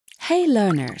Hey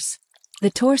learners! The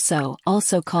torso,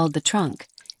 also called the trunk,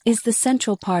 is the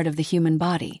central part of the human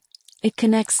body. It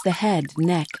connects the head,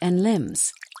 neck, and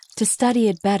limbs. To study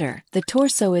it better, the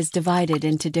torso is divided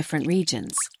into different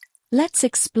regions. Let's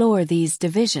explore these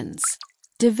divisions.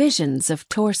 Divisions of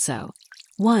torso.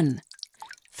 1.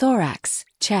 Thorax,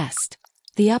 chest.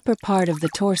 The upper part of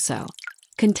the torso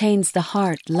contains the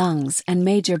heart, lungs, and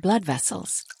major blood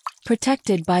vessels,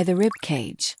 protected by the rib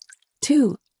cage.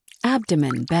 2.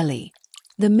 Abdomen, belly.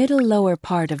 The middle lower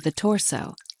part of the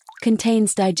torso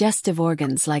contains digestive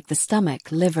organs like the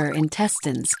stomach, liver,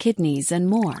 intestines, kidneys, and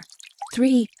more.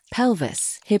 3.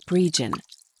 Pelvis, hip region.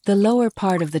 The lower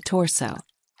part of the torso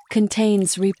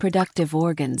contains reproductive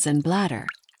organs and bladder,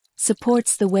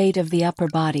 supports the weight of the upper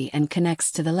body and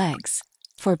connects to the legs.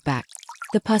 4. Back.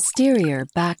 The posterior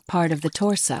back part of the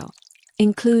torso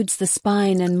includes the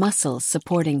spine and muscles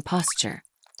supporting posture.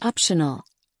 Optional.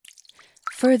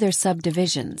 Further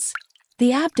subdivisions.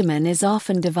 The abdomen is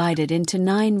often divided into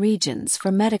 9 regions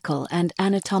for medical and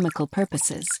anatomical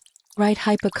purposes. Right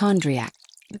hypochondriac,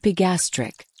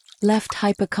 epigastric, left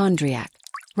hypochondriac,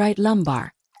 right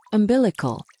lumbar,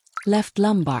 umbilical, left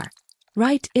lumbar,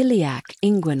 right iliac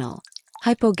inguinal,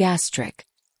 hypogastric,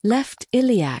 left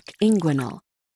iliac inguinal,